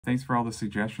Thanks for all the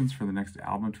suggestions for the next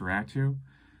album to react to.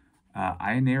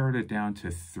 I narrowed it down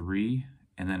to 3,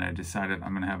 and then I decided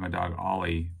I'm going to have my dog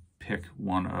Ollie pick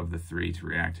one of the 3 to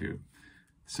react to.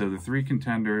 So the 3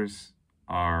 contenders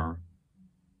are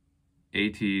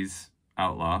AT's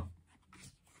Outlaw,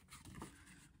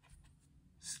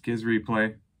 Skiz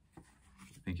Replay,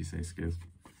 I think you say Skiz,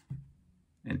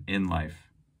 and In Life.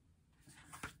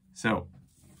 So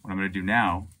what I'm going to do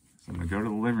now is I'm going to go to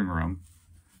the living room.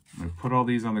 I'm going to put all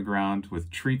these on the ground with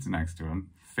treats next to them,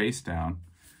 face down,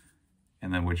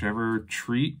 and then whichever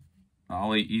treat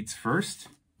Ollie eats first,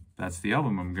 that's the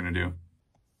album I'm going to do.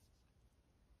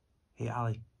 Hey,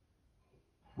 Ollie,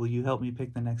 will you help me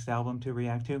pick the next album to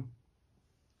react to?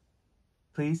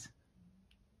 Please?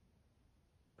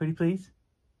 Pretty please?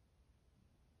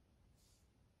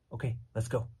 Okay, let's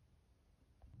go.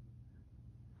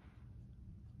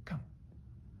 Come.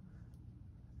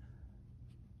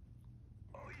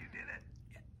 Oh, you did it.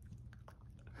 Yeah.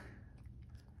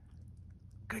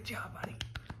 Good job, buddy.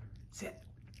 Sit.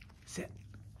 Sit.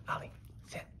 Ollie,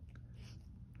 sit.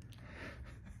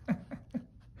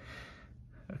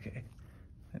 Okay.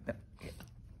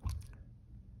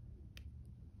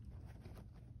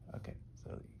 Okay,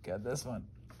 so you got this one.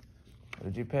 What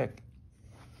did you pick?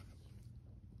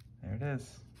 There it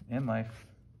is. In Life.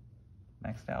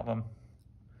 Next album.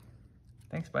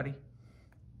 Thanks, buddy.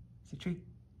 It's a treat.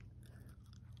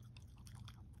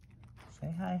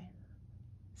 Say hi.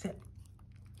 Sit.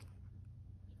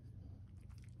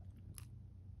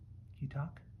 Can you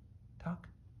talk? Talk?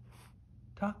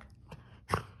 Talk?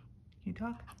 Can you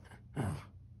talk? Can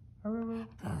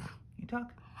you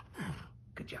talk?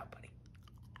 Good job, buddy.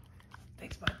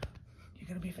 Thanks, bud. You're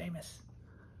gonna be famous.